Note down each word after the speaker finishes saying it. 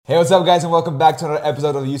Hey, what's up, guys, and welcome back to another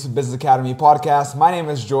episode of the YouTube Business Academy podcast. My name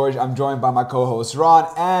is George. I'm joined by my co-host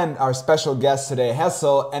Ron and our special guest today,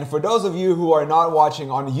 Hessel. And for those of you who are not watching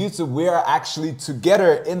on YouTube, we are actually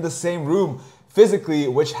together in the same room physically,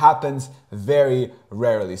 which happens very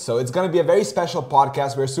rarely. So it's going to be a very special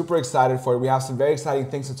podcast. We're super excited for it. We have some very exciting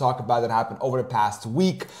things to talk about that happened over the past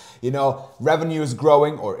week. You know, revenue is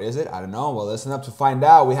growing, or is it? I don't know. Well, listen up to find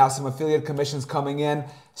out. We have some affiliate commissions coming in.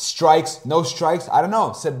 Strikes, no strikes, I don't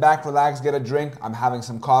know. Sit back, relax, get a drink. I'm having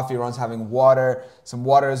some coffee. Ron's having water, some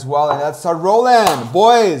water as well. And let's start rolling.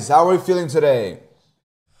 Boys, how are we feeling today?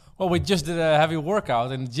 Well, we just did a heavy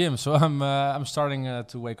workout in the gym, so I'm starting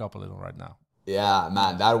to wake up a little right now. Yeah,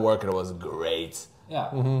 man, that workout was great. Yeah.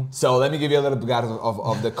 Mm-hmm. So let me give you a little bit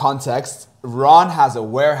of the context. Ron has a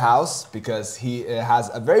warehouse because he has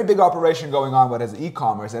a very big operation going on with his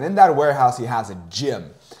e-commerce. And in that warehouse, he has a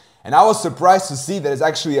gym. And I was surprised to see that it's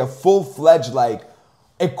actually a full-fledged like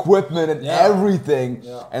equipment and everything.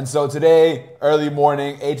 Yeah. And so today, early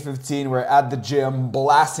morning, 8:15, we're at the gym,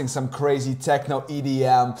 blasting some crazy techno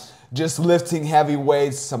EDM, just lifting heavy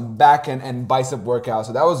weights, some back and bicep workouts.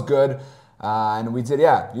 So that was good. And we did,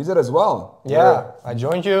 you did as well. Yeah, I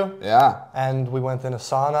joined you. Yeah. And we went in a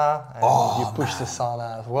sauna, and you pushed the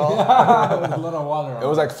sauna as well. With a lot of water. It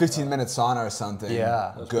was like 15-minute sauna or something.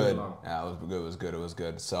 Yeah. Good. Yeah, it was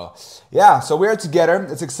good. So, yeah, so we're together.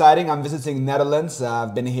 It's exciting. I'm visiting Netherlands.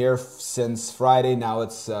 I've been here since Friday. Now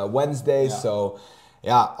it's Wednesday. Yeah. So,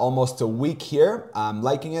 yeah, almost a week here. I'm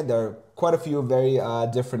liking it. There are quite a few very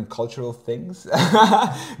different cultural things.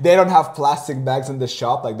 They don't have plastic bags in the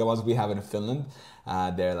shop like the ones we have in Finland.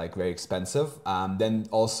 They're like very expensive. Then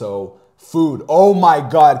also food. Oh my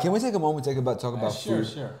God! Can we take a moment to talk about food?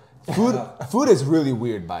 Sure. Food is really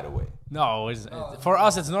weird, by the way. No, for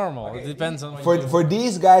us it's normal. Okay. It depends on. For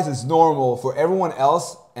these guys, it's normal. For everyone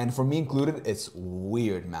else, and for me included, it's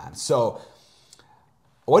weird, man. So,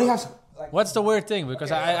 what do you have? What's the weird thing?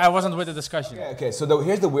 Because I wasn't with the discussion. Okay. So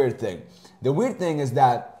here's the weird thing. The weird thing is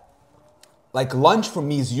that, like, lunch for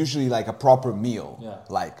me is usually like a proper meal. Yeah.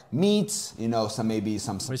 Like meats, you know, some.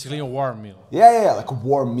 Basically a warm meal. Yeah, like a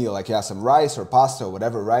warm meal. Like some rice or pasta or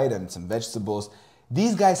whatever, right? And some vegetables.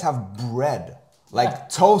 These guys have bread, like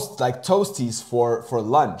toast, like toasties for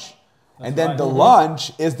lunch. And then the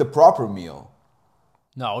lunch is the proper meal.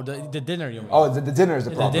 No, the dinner you mean. Oh, the dinner is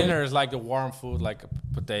the proper meal. The dinner is like the warm food, like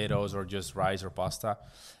potatoes or just rice or pasta.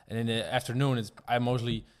 And in the afternoon, I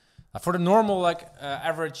mostly, for the normal, like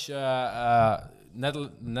average Dutch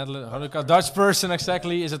person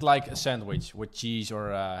exactly, is it like a sandwich with cheese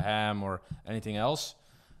or ham or anything else.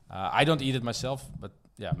 I don't eat it myself, but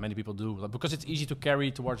yeah, many people do. Because it's easy to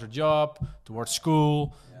carry towards your job, towards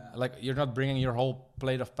school. Yeah. Like you're not bringing your whole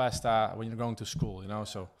plate of pasta when you're going to school, you know?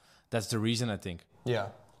 So that's the reason, I think. Yeah.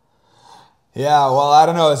 Yeah, well, I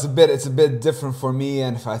don't know. It's a bit different for me,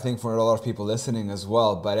 and I think for a lot of people listening as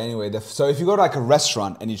well. But anyway, so if you go to like a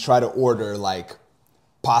restaurant and you try to order like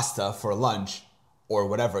pasta for lunch or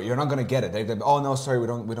whatever, you're not gonna get it. They're oh no, sorry, we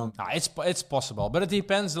don't. No, it's possible, but it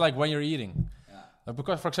depends like when you're eating. Yeah.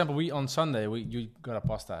 Because for example, you got a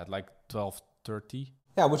pasta at like 12:30.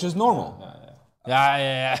 Yeah, which is normal.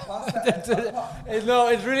 Yeah. No,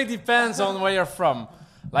 it really depends on where you're from.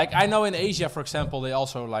 Like I know in Asia, for example, they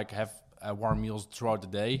also like have warm meals throughout the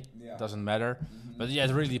day. Yeah. Doesn't matter, but yeah,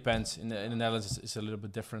 it really depends. In the Netherlands, it's a little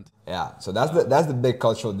bit different. Yeah, so that's the big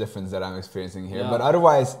cultural difference that I'm experiencing here. Yeah. But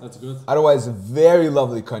otherwise, that's good. Otherwise, a very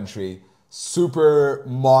lovely country, super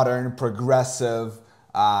modern, progressive.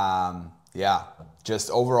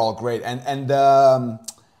 Just overall great. And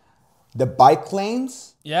the bike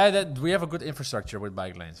lanes. Yeah, we have a good infrastructure with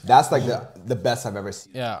bike lanes. That's like the best I've ever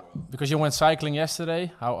seen. Yeah, because you went cycling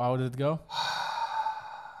yesterday. How did it go?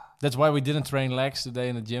 That's why we didn't train legs today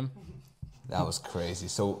in the gym. That was crazy.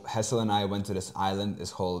 So Hessel and I went to this island.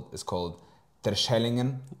 It's called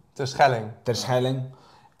Terschellingen. Terschelling.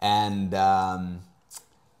 And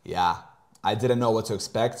I didn't know what to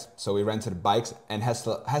expect. So we rented bikes. And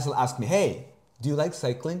Hessel asked me, "Hey, do you like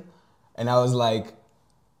cycling?" And I was like,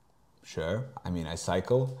 "Sure. I mean, I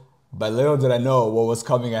cycle." But little did I know what was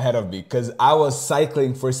coming ahead of me, because I was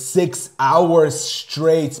cycling for 6 hours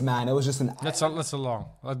straight, man. It was just an... That's a long...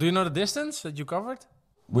 do you know the distance that you covered?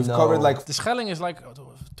 We've covered like... The Schelling is like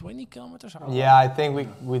 20 kilometers? Yeah, I think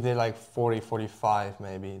we did like 40, 45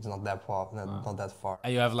 maybe. It's not that far. Not that far.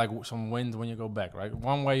 And you have like some wind when you go back, right?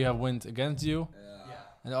 One way you have wind against you. Yeah.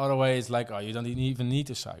 And the other way is like, you don't even need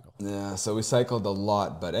to cycle. Yeah, so we cycled a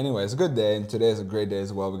lot. But anyway, it's a good day. And today is a great day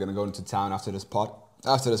as well. We're going to go into town after this podcast.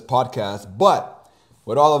 But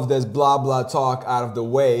with all of this blah blah talk out of the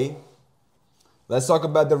way, let's talk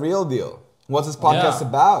about the real deal. What's this podcast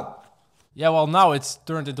about? Yeah, well, now it's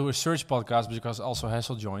turned into a search podcast because also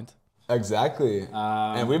Hassel joined. Exactly.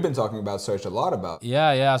 And we've been talking about search a lot about.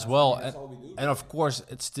 Yeah, as well. And of course,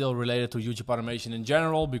 it's still related to YouTube automation in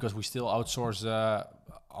general because we still outsource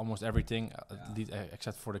almost everything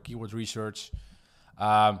except for the keyword research.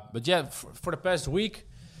 But yeah, for the past week,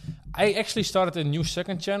 I actually started a new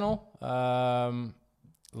second channel.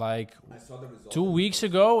 Like 2 weeks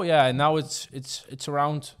ago, yeah, and now it's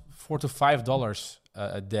around $4 to $5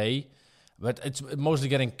 a day, but it's mostly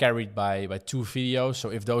getting carried by 2 videos. So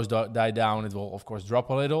if those die down, it will of course drop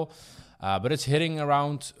a little. But it's hitting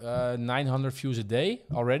around 900 views a day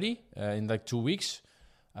already in like 2 weeks.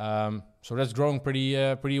 So that's growing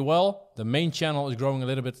pretty well. The main channel is growing a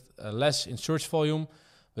little bit less in search volume,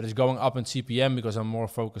 but it's going up in CPM because I'm more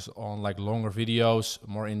focused on like longer videos,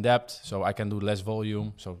 more in depth, so I can do less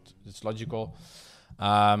volume. So it's logical.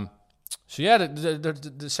 So yeah,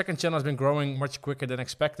 the second channel has been growing much quicker than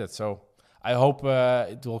expected. So I hope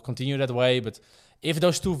it will continue that way. But if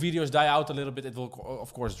those 2 videos die out a little bit, it will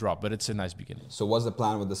of course drop. But it's a nice beginning. So what's the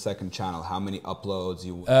plan with the second channel? How many uploads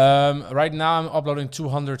you? Right now I'm uploading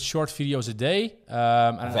 200 short videos a day.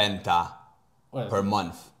 Venta per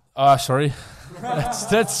month. Sorry.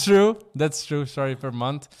 that's true. That's true. Sorry, per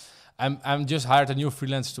month. I'm just hired a new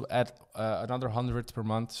freelance to add another 100 per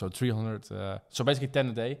month, so 300. So basically 10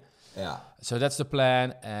 a day. Yeah. So that's the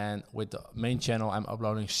plan. And with the main channel, I'm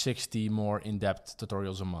uploading 60 more in-depth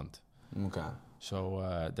tutorials a month. Okay. So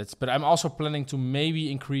but I'm also planning to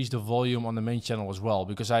maybe increase the volume on the main channel as well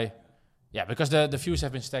because the views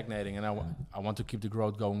have been stagnating, and I want to keep the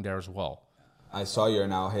growth going there as well. I saw you're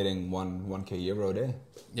now hitting 1K euro a day.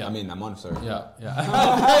 Yeah. I mean, a month, sorry. Yeah.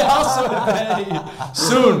 Also a day.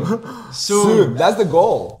 Soon. That's the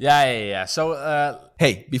goal. Yeah. So,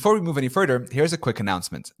 Hey, before we move any further, here's a quick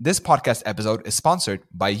announcement. This podcast episode is sponsored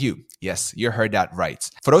by you. Yes, you heard that right.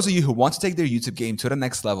 For those of you who want to take their YouTube game to the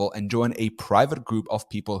next level and join a private group of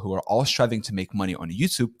people who are all striving to make money on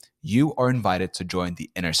YouTube, you are invited to join the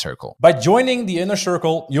Inner Circle. by joining the Inner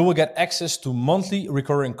Circle, you will get access to monthly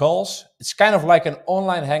recurring calls. It's kind of like an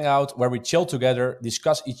online hangout where we chill together,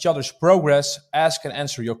 discuss each other's progress, ask and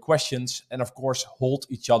answer your questions, and of course, hold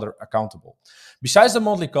each other accountable. Besides the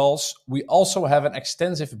monthly calls, we also have an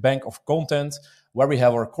extensive bank of content where we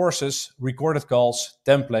have our courses, recorded calls,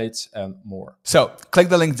 templates, and more. So click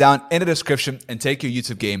the link down in the description and take your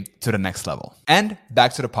YouTube game to the next level. And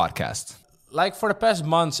back to the podcast. Like for the past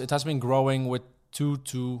months, it has been growing with $200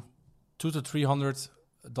 to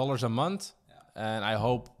 $300 a month, and I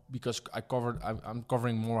hope because I'm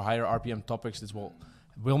covering more higher RPM topics, this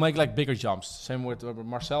will make like bigger jumps. Same with what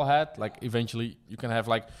Marcel had. Like eventually you can have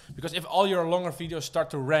like, because if all your longer videos start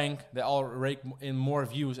to rank, they all rake in more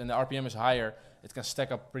views and the RPM is higher, it can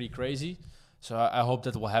stack up pretty crazy. So I hope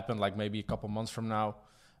that will happen like maybe a couple months from now.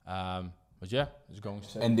 But yeah, it's going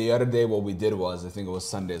to. And the other day what we did was, I think it was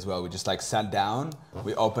Sunday as well, we just like sat down,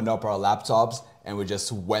 we opened up our laptops and we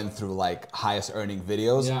just went through like highest earning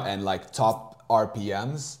videos and like top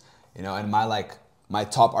RPMs, you know, and my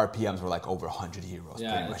top RPMs were like over 100 euros,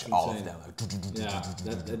 pretty much all of them.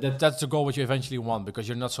 Like, That's the goal which you eventually want because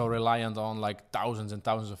you're not so reliant on like thousands and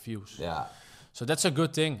thousands of views. Yeah. So that's a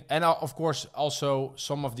good thing. And of course, also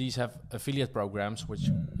some of these have affiliate programs, which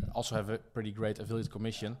also have a pretty great affiliate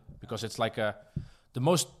commission because it's like the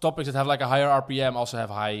most topics that have like a higher RPM also have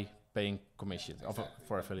high paying commission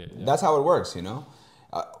for affiliate. Yeah. That's how it works, you know.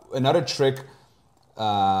 Another trick,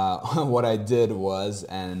 what I did was,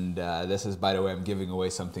 and this is, by the way, I'm giving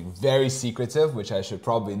away something very secretive, which I should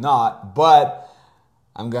probably not, but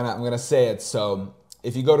I'm gonna say it. So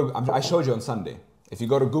if you go to, I showed you on Sunday. If you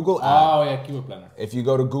go to Google Ads, Keyword Planner. If you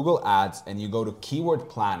go to Google Ads and you go to Keyword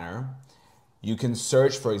Planner, you can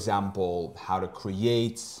search, for example, how to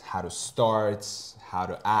create, how to start, how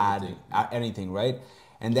to add, anything, right?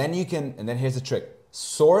 And then here's the trick.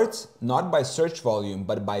 Sort not by search volume,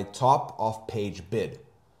 but by top of page bid.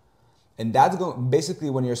 And that's basically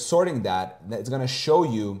when you're sorting that, it's gonna show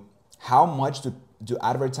you how much do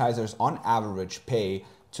advertisers on average pay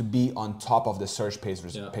to be on top of the search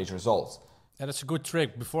page results. Yeah, that's a good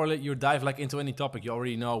trick. Before you dive like into any topic, you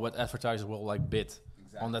already know what advertisers will like bid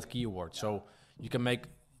on that keyword. So you can make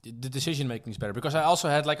the decision making is better. Because I also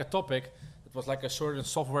had like a topic that was like a certain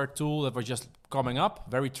software tool that was just coming up,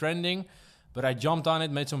 very trending. But I jumped on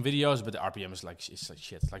it, made some videos, but the RPM is like shit.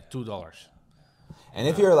 It's like $2. And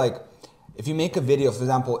if you make a video, for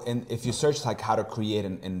example, and if you search like how to create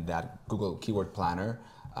in that Google Keyword Planner,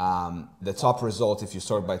 the top result, if you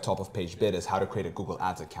sort by top of page bid, is how to create a Google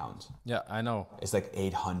Ads account. Yeah, I know. It's like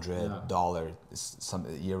 $800, some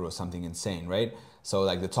euro, something insane, right? So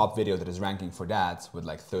like the top video that is ranking for that with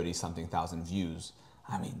like 30 something thousand views,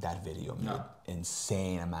 I mean, that video made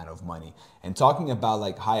insane amount of money. And talking about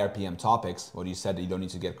like high RPM topics, what you said that you don't need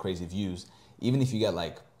to get crazy views. Even if you get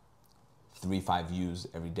like 3-5 views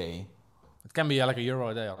every day. It can be like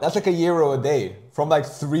 €1 a day. That's like €1 a day from like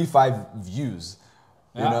 3-5 views,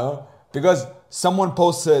 you know? Because someone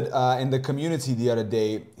posted in the community the other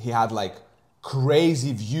day, he had like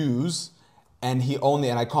crazy views and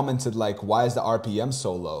I commented like, why is the RPM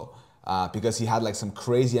so low? Because he had like some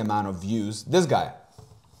crazy amount of views. This guy,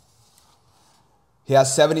 he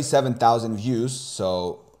has 77,000 views,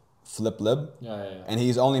 so flip lib, and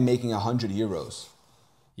he's only making €100.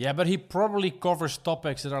 Yeah, but he probably covers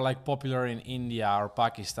topics that are like popular in India or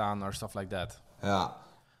Pakistan or stuff like that. Yeah.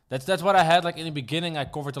 That's what I had. Like in the beginning, I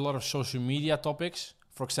covered a lot of social media topics.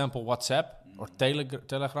 For example, WhatsApp or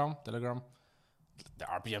Telegram. The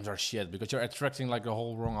RPMs are shit because you're attracting like the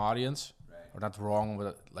whole wrong audience. Or not wrong,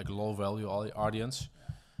 but like low value audience.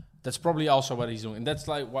 That's probably also what he's doing. And that's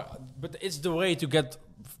like but it's the way to get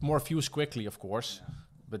more views quickly, of course.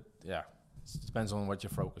 But yeah, it depends on what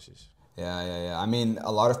your focus is. Yeah. I mean,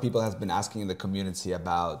 a lot of people have been asking in the community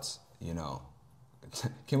about, you know,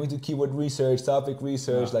 can we do keyword research, topic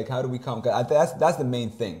research? Like, how do we come? That's the main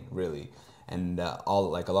thing, really. And a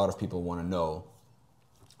lot of people want to know,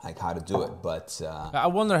 like, how to do it. But I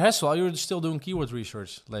wonder, Hessel, are you still doing keyword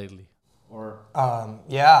research lately? Or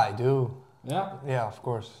yeah, I do. yeah, Yeah, of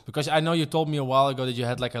course. because I know you told me a while ago that you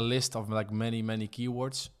had like a list of like many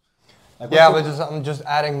keywords. Like Yeah, but I'm just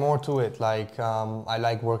adding more to it. Like, I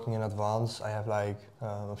like working in advance. I have like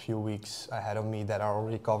a few weeks ahead of me that are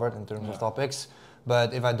already covered in terms of topics.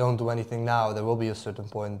 But if I don't do anything now, there will be a certain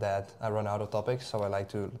point that I run out of topics. So I like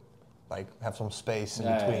to like have some space in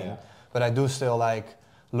between. Yeah. But I do still like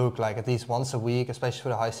look like at least once a week, especially for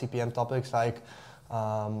the high CPM topics, like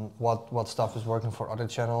what stuff is working for other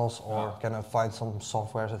channels, or can I find some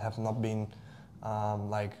softwares that have not been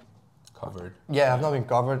like covered. Yeah, have not been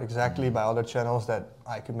covered exactly by other channels that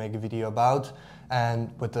I could make a video about.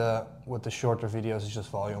 And with the shorter videos, it's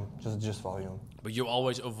just volume, just volume. But you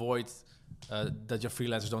always avoid that your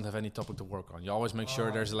freelancers don't have any topic to work on. You always make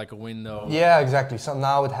sure there's like a window. Yeah, exactly. So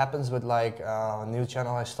now it happens with like a new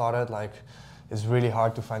channel I started. Like, it's really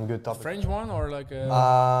hard to find good topics. French one or like a...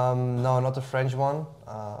 No, not the French one.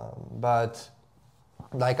 But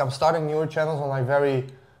like I'm starting newer channels on like very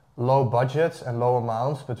low budgets and low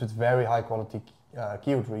amounts, but with very high quality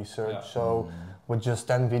keyword research. Yeah. So with just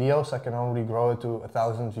 10 videos, I can already grow it to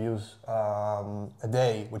 1,000 views a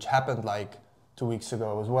day, which happened like 2 weeks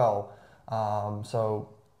ago as well. So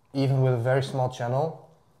even with a very small channel,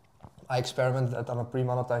 I experimented on a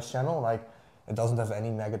pre-monetized channel. Like, it doesn't have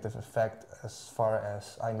any negative effect as far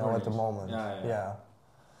as I know at the moment. Yeah.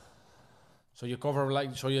 So you cover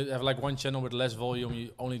like, so you have like one channel with less volume,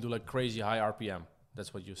 you only do like crazy high RPM.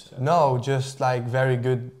 That's what you said. No, just like very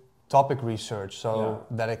good topic research so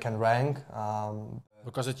that it can rank.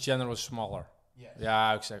 Because the channel is smaller. Yes.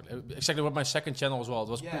 Yeah, exactly. Exactly what my second channel as well. It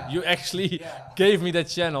was you actually gave me that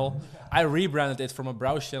channel. I rebranded it from a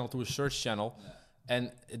browse channel to a search channel.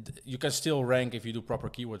 And you can still rank if you do proper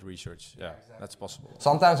keyword research. Yeah, exactly. That's possible.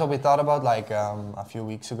 Sometimes what we thought about, like a few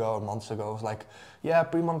weeks ago or months ago, was like,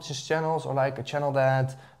 pre-monetized channels or like a channel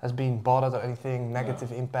that has been bought or anything,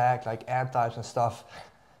 negative impact, like ad types and stuff.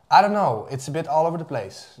 I don't know. It's a bit all over the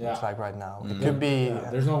place. Yeah. It's like right now. It could be.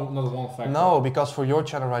 Yeah. There's not one factor. No, because for your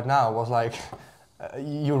channel right now was like.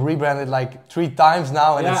 You rebranded like 3 times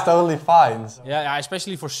now and it's totally fine. So. Yeah,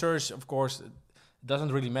 especially for search, of course.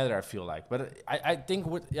 Doesn't really matter, I feel like, but I think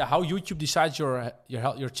with how YouTube decides your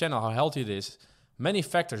channel, how healthy it is, many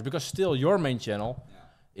factors, because still your main channel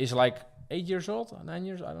is like 8 years old, 9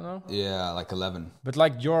 years, I don't know. Yeah, like 11. But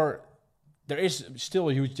like there is still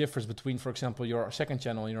a huge difference between, for example, your second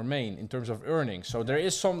channel and your main in terms of earnings. So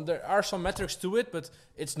there are some metrics to it, but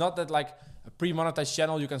it's not that like a pre-monetized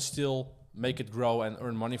channel you can still make it grow and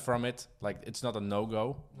earn money from it. Like, it's not a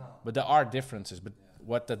no-go, but there are differences. But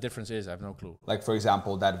what the difference is, I have no clue. Like, for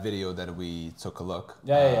example, that video that we took a look.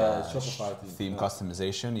 Shopify theme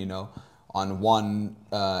customization, you know. On one,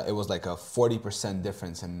 it was like a 40%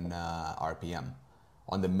 difference in RPM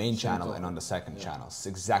on the main channel and on the second channel. It's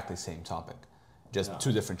exactly the same topic, just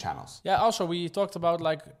 2 different channels. Yeah, also we talked about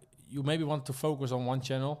like, you maybe want to focus on one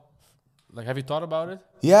channel. Like, have you thought about it?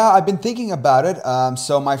 Yeah, I've been thinking about it.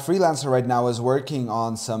 So my freelancer right now is working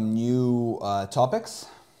on some new topics.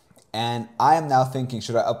 And I am now thinking,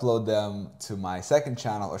 should I upload them to my second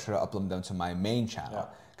channel or should I upload them to my main channel?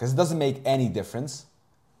 Because it doesn't make any difference.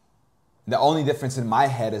 The only difference in my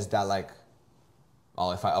head is that like,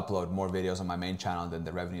 well, if I upload more videos on my main channel, then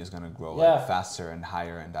the revenue is going to grow like faster and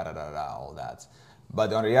higher and all that.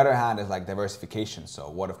 But on the other hand, it's like diversification. So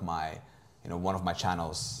what if my one of my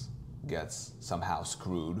channels gets somehow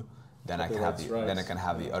screwed, then I can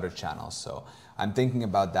have the other channels. So I'm thinking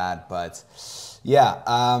about that, but yeah,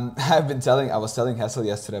 I was telling Hessel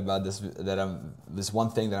yesterday about this one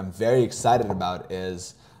thing that I'm very excited about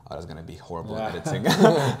is, that's gonna be horrible editing.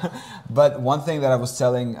 But one thing that I was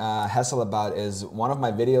telling Hessel about is one of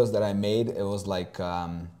my videos that I made. It was like,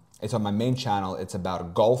 it's on my main channel. It's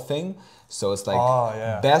about golfing. So it's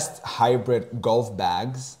like best hybrid golf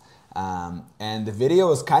bags. And the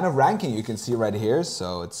video is kind of ranking. You can see right here.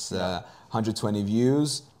 So it's 120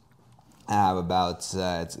 views.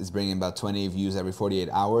 It's bringing about 20 views every 48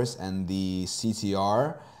 hours. And the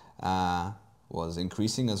CTR was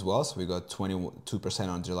increasing as well. So we got 22%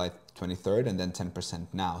 on July 23rd and then 10%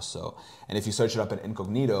 now. So, and if you search it up in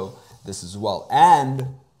incognito, this as well.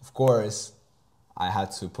 And of course, I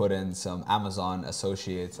had to put in some Amazon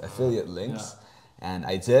Associates affiliate links, and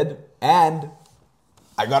I did, and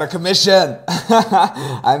I got a commission.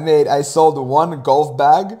 I sold one golf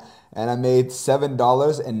bag, and I made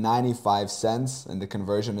 $7.95, and the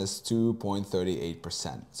conversion is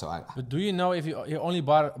 2.38%. So But do you know if you only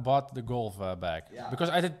bought the golf bag? Yeah. Because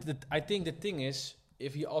I think the thing is,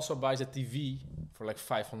 if he also buys a TV for like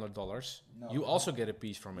 $500, you also get a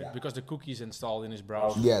piece from it because the cookie is installed in his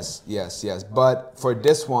browser. Yes. But for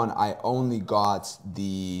this one, I only got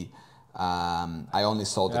the. I only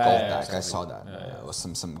sold the golf bag. Exactly. I saw that. It was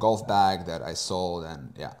some golf bag that I sold,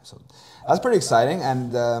 and so that's pretty exciting.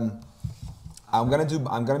 And I'm gonna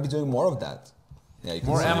be doing more of that. Yeah, you can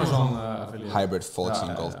more Amazon hybrid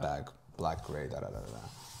 14 golf bag, black gray,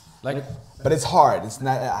 but it's hard. It's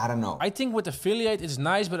not. I don't know. I think with affiliate it's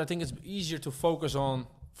nice, but I think it's easier to focus on,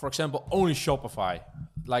 for example, only Shopify,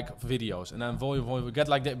 like videos, and then volume get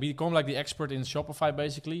become like the expert in Shopify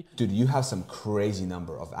basically. Dude, you have some crazy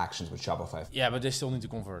number of actions with Shopify. Yeah, but they still need to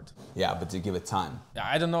convert. Yeah, but to give it time. Yeah,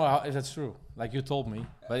 I don't know if that's true. Like you told me,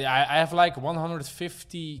 but yeah, I have like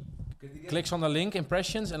 150 clicks on the link,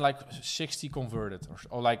 impressions, and like 60 converted,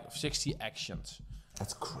 or like 60 actions.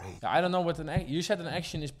 That's great. Yeah, I don't know what you said. An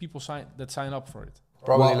action is people sign up for it.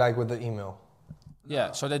 Probably like with the email.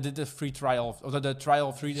 Yeah, so they did the free trial, or the trial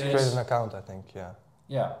of 3 days. Create an account, I think.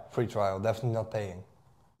 Yeah. Free trial, definitely not paying.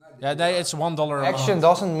 Yeah, it's $1. Action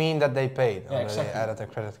doesn't mean that they paid. Or exactly. They added a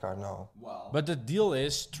credit card. No. Wow. But the deal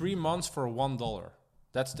is 3 months for $1.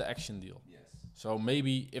 That's the action deal. Yes. So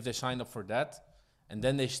maybe if they sign up for that, and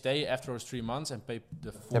then they stay after those 3 months and pay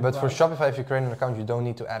the full but price. for Shopify, if you create an account, you don't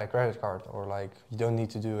need to add a credit card, or like you don't need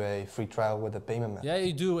to do a free trial with a payment method. Yeah,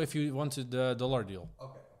 you do if you wanted the dollar deal.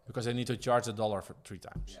 Okay. Because they need to charge $1 for 3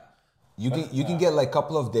 times. Yeah. You can get like a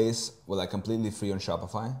couple of days with like completely free on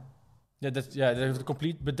Shopify. Yeah, they're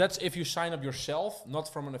complete. But that's if you sign up yourself, not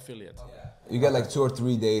from an affiliate. Okay. You get like 2 or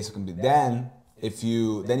 3 days complete. Then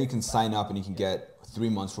you can sign up and you can get 3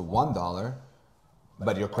 months for $1.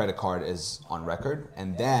 But your credit card is on record,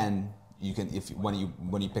 and then you can, when you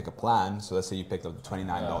pick a plan, so let's say you picked up the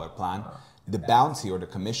 $29 plan, the bounty or the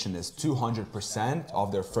commission is 200%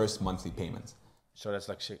 of their first monthly payment. So that's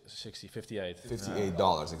like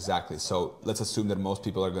 $58, exactly. So let's assume that most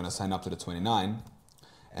people are going to sign up to the 29,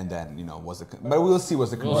 and then but we'll see what's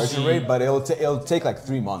the conversion rate. But it'll take like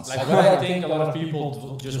 3 months. Like I think a lot of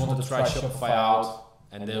people just want to try Shopify out.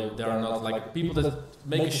 And they are not like people that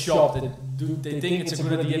make a shop they think it's a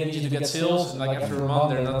good idea and easy to get sales, and like after a month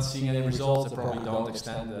they're not seeing any results. They probably don't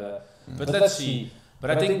extend. But let's see.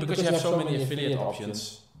 But I think because you have so many affiliate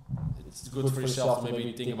options, it's good for yourself to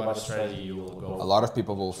maybe think about a strategy you will go. A lot of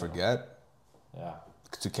people will forget. Yeah.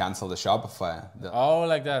 To cancel the Shopify.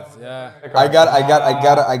 Like that. Yeah. I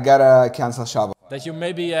gotta cancel Shopify. That you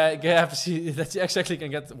maybe that you exactly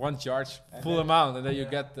can get one charge full amount, and then you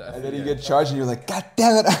get. And then you get charged, and you're like, God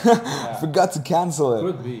damn it! I forgot to cancel it.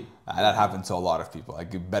 Could be. That happened to a lot of people. I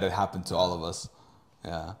bet it happened to all of us.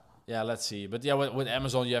 Yeah. Yeah, let's see. But yeah, with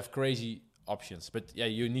Amazon you have crazy options. But yeah,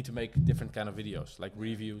 you need to make different kind of videos, like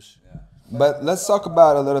reviews. Yeah. But let's talk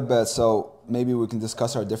about a little bit. So maybe we can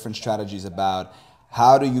discuss our different strategies about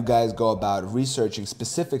how do you guys go about researching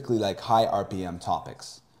specifically like high RPM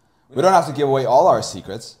topics. We don't have to give away all our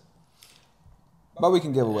secrets, but we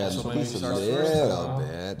can give away a little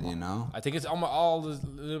bit, you know. I think it's all a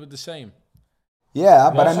little bit the same. Yeah,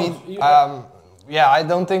 but I mean, I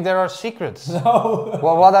don't think there are secrets. No.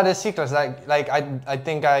 Well, what are the secrets? I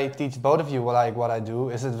think I teach both of you what I do.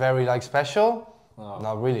 Is it very like special? No.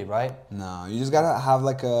 Not really, right? No, you just gotta have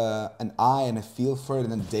like an eye and a feel for it,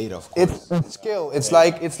 and then data, of course. It's skill. It's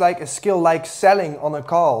like a skill like selling on a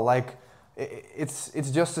call. Like it's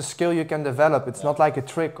just a skill you can develop. It's not like a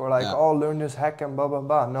trick or like learn this hack and blah blah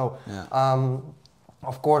blah. No. Yeah.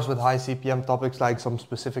 Of course, with high CPM topics, like some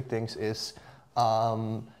specific things is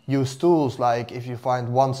Use tools like if you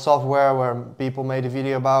find one software where people made a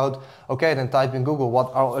video about, okay, then type in Google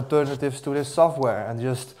what are alternatives to this software, and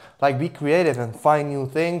just like be creative and find new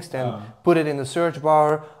things, then put it in the search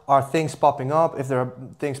bar. Are things popping up? If there are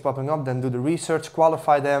things popping up, then do the research,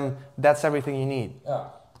 qualify them. That's everything you need.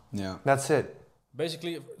 Yeah. That's it.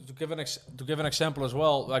 Basically, to give an example as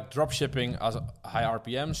well, like dropshipping has high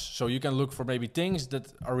RPMs, so you can look for maybe things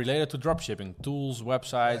that are related to dropshipping, tools,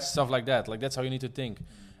 websites, stuff like that. Like that's how you need to think.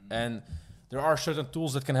 And there are certain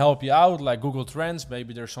tools that can help you out, like Google Trends.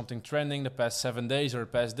 Maybe there's something trending the past 7 days or the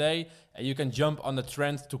past day, and you can jump on the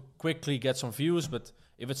trend to quickly get some views. But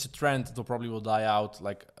if it's a trend, it probably will die out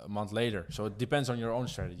like a month later. So it depends on your own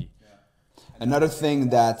strategy. Another thing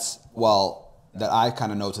that I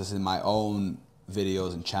kind of noticed in my own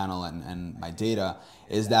videos and channel and my data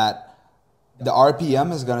is that the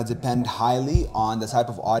RPM is going to depend highly on the type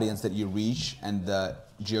of audience that you reach and the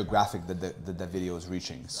geographic that the video is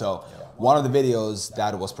reaching. So one of the videos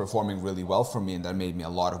that was performing really well for me and that made me a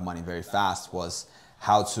lot of money very fast was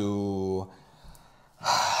how to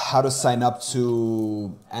sign up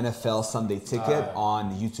to NFL Sunday Ticket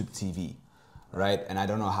on YouTube TV. Right? And I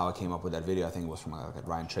don't know how I came up with that video. I think it was from like a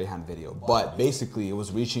Ryan Trahan video. But basically it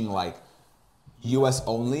was reaching like US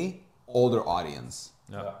only, older audience.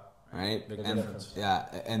 Yeah. Right? Big difference. Yeah,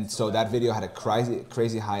 and so that video had a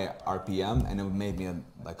crazy high RPM, and it made me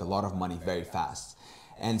a lot of money very fast.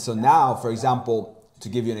 And so now, for example, to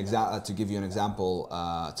give you an example,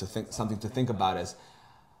 something to think about is,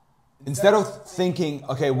 instead of thinking,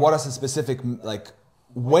 okay, what are some specific like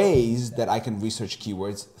ways that I can research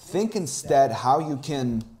keywords, think instead how you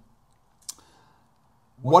can.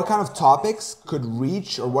 What kind of topics could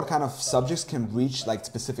reach, or what kind of subjects can reach like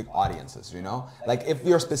specific audiences? You know, like if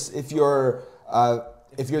your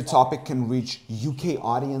topic can reach UK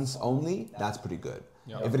audience only, that's pretty good.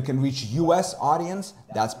 Yeah. If it can reach US audience,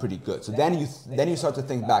 that's pretty good. So then you start to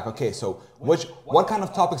think back. Okay, so what kind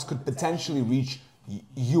of topics could potentially reach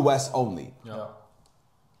US only? Yeah.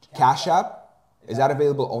 Cash App. Is that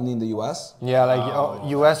available only in the US? Yeah, like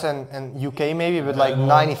US and UK maybe, but like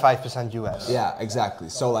 95% US. Yeah, exactly.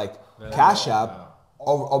 So like Cash App,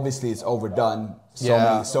 obviously it's overdone.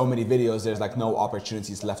 So many videos, there's like no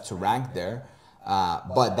opportunities left to rank there.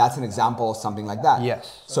 But that's an example of something like that.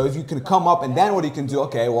 Yes. So if you can come up, and then what you can do,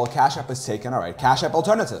 okay, well, Cash App is taken, all right, Cash App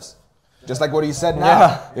alternatives. Just like what you said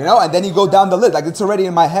now, you know, and then you go down the list. Like it's already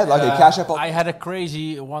in my head. Like Cash App. I had a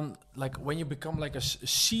crazy one. Like when you become like a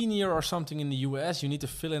senior or something in the US, you need to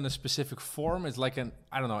fill in a specific form. It's like an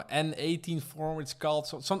N18 form. It's called.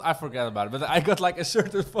 I forget about it. But I got like a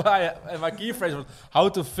certain. And my key phrase was how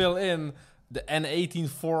to fill in the N18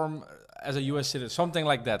 form as a US citizen. Something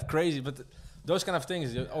like that. Crazy, but. Those kind of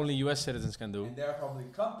things only US citizens can do. And there are probably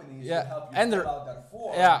companies that help you fill out that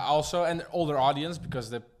form. Yeah, also and older audience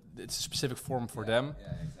because it's a specific form for them. Yeah,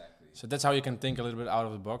 exactly. So that's how you can think a little bit out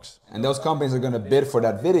of the box. And those companies are going to bid for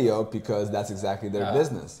that video because that's exactly their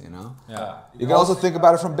business, you know? Yeah. You can also think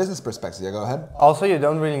about it from business perspective. Yeah, go ahead. Also, you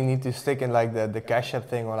don't really need to stick in like the Cash App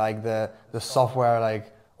thing or like the software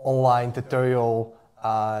like online tutorial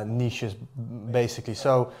niches basically.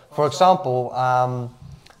 So for example,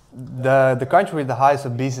 the country with the highest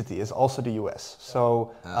obesity is also the US.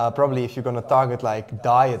 So probably if you're going to target like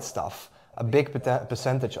diet stuff, a big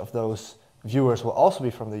percentage of those viewers will also be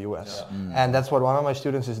from the US. And that's what one of my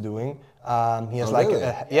students is doing. He has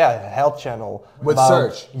a health channel. With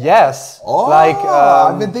search? Yes. Oh,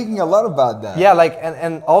 I've been thinking a lot about that. Yeah, like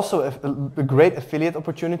and also a great affiliate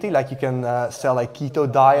opportunity. Like you can sell like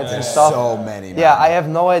keto diets and stuff. So many. Man. Yeah, I have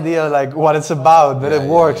no idea like what it's about, but it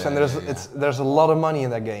works, and there's a lot of money in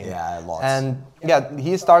that game. Yeah, lots. And yeah,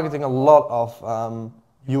 he's targeting a lot of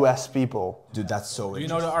US people. Dude, that's so. Do you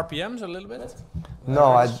know the RPMs a little bit? No,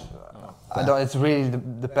 I don't. It's really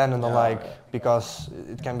dependent on because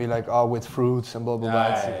it can be like with fruits and blah blah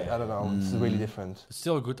blah. I don't know. It's really different. It's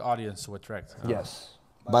still a good audience to attract. Yes.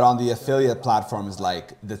 But on the affiliate platforms,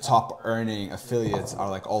 like the top earning affiliates are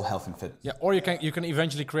like all health and fitness. Yeah, or you can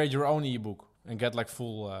eventually create your own ebook and get like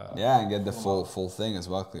full. And get the full thing as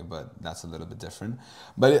well. But that's a little bit different.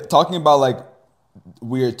 But talking about like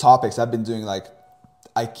weird topics, I've been doing like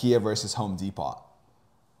IKEA versus Home Depot.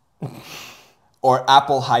 Or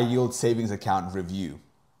Apple high yield savings account review.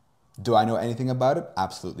 Do I know anything about it?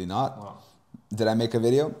 Absolutely not. Wow. Did I make a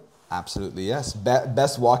video? Absolutely yes.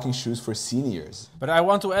 Best walking shoes for seniors. But I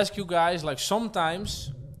want to ask you guys, like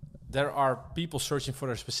sometimes there are people searching for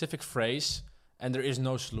a specific phrase and there is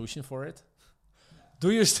no solution for it. Do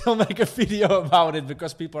you still make a video about it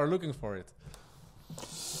because people are looking for it?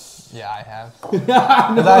 Yeah, I have.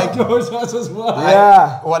 Like, George has as well.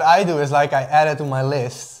 Yeah. What I do is like I add it to my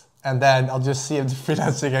list. and then I'll just see if the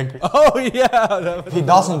freelancing can. Oh yeah. If he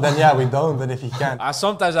doesn't, then yeah, we don't. But if he can,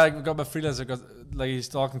 Sometimes I got my freelancer because like he's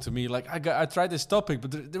talking to me like I tried this topic,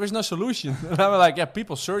 but there is no solution. And I'm like, yeah,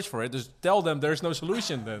 people search for it. Just tell them there's no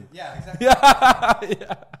solution then. yeah, exactly.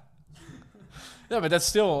 Yeah. Yeah, but that's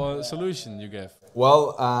still a solution you give.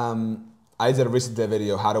 Well, I did a recent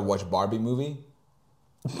video how to watch Barbie movie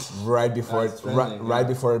right before right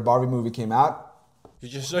before the Barbie movie came out.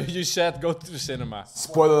 You said go to the cinema.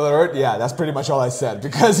 Spoiler alert, yeah, that's pretty much all I said,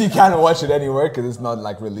 because you can't watch it anywhere because it's not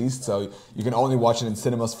like released, so you can only watch it in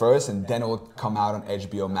cinemas first and then it will come out on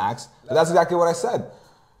HBO Max. But that's exactly what I said.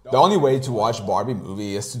 The only way to watch Barbie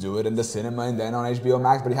movie is to do it in the cinema and then on HBO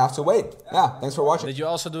Max, but you have to wait. Yeah, thanks for watching. Did you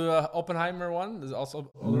also do a Oppenheimer one? There's also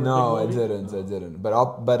No, I didn't.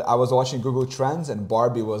 But I was watching Google Trends and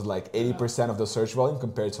Barbie was like 80% of the search volume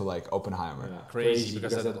compared to like Oppenheimer. Yeah, crazy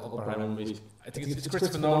because that Oppenheimer movie. I think it's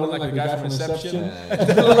Christopher Nolan, like the guy from Inception. And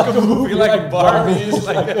then like a movie like Barbie is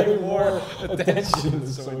like getting more attention.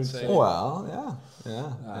 It's so insane. Well,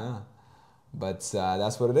 yeah. But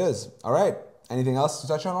that's what it is. All right. Anything else to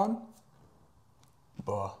touch on?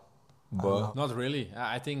 Not really.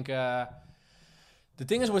 I think the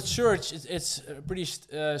thing is with search, it's pretty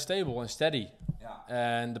stable and steady. Yeah.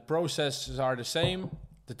 And the processes are the same.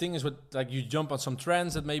 The thing is with like you jump on some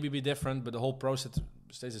trends that maybe be different, but the whole process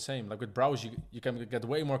stays the same. Like with browse, you can get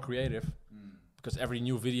way more creative because every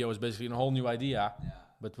new video is basically a whole new idea. Yeah.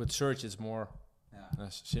 But with search, it's more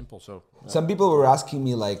simple. So some people were asking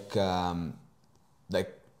me like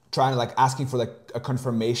trying to like asking for like a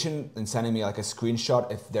confirmation and sending me like a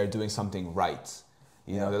screenshot if they're doing something right.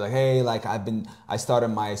 You know, they're like, hey, like I started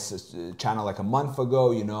my channel like a month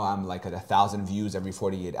ago, you know, I'm like at 1,000 views every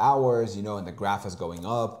 48 hours, you know, and the graph is going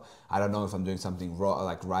up. I don't know if I'm doing something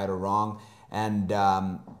like right or wrong. And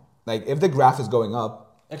like if the graph is going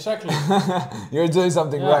up, exactly, you're doing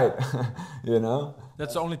something right, you know?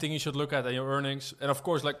 That's the only thing you should look at your earnings. And of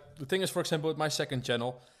course, like the thing is, for example, with my second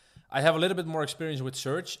channel, I have a little bit more experience with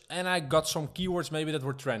search and I got some keywords maybe that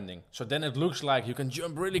were trending. So then it looks like you can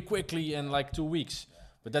jump really quickly in like 2 weeks.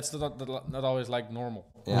 But that's not always like normal.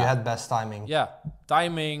 Yeah. You had best timing. Yeah,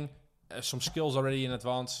 timing, some skills already in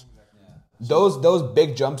advance. Those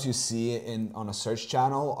big jumps you see on a search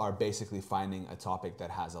channel are basically finding a topic that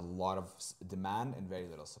has a lot of demand and very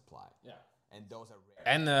little supply. Yeah. And those are rare.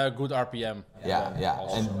 And good RPM. Yeah.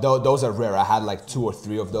 And those are rare. I had like 2 or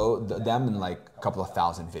 3 of them in like a couple of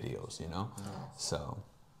thousand videos, you know? So.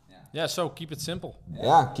 Yeah, so keep it simple.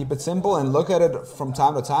 Yeah, keep it simple and look at it from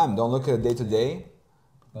time to time. Don't look at it day to day,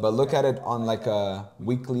 but look at it on like a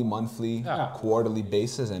weekly, monthly, quarterly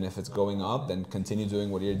basis. And if it's going up, then continue doing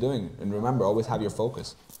what you're doing. And remember, always have your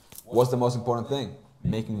focus. What's the most important thing?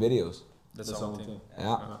 Making videos. That's the only thing.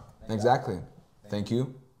 Yeah, exactly. Thank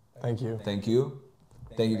you. Thank you. Thank you.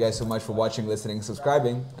 Thank you guys so much for watching, listening,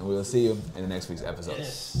 subscribing, and we will see you in the next week's episode.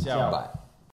 Yes. Bye.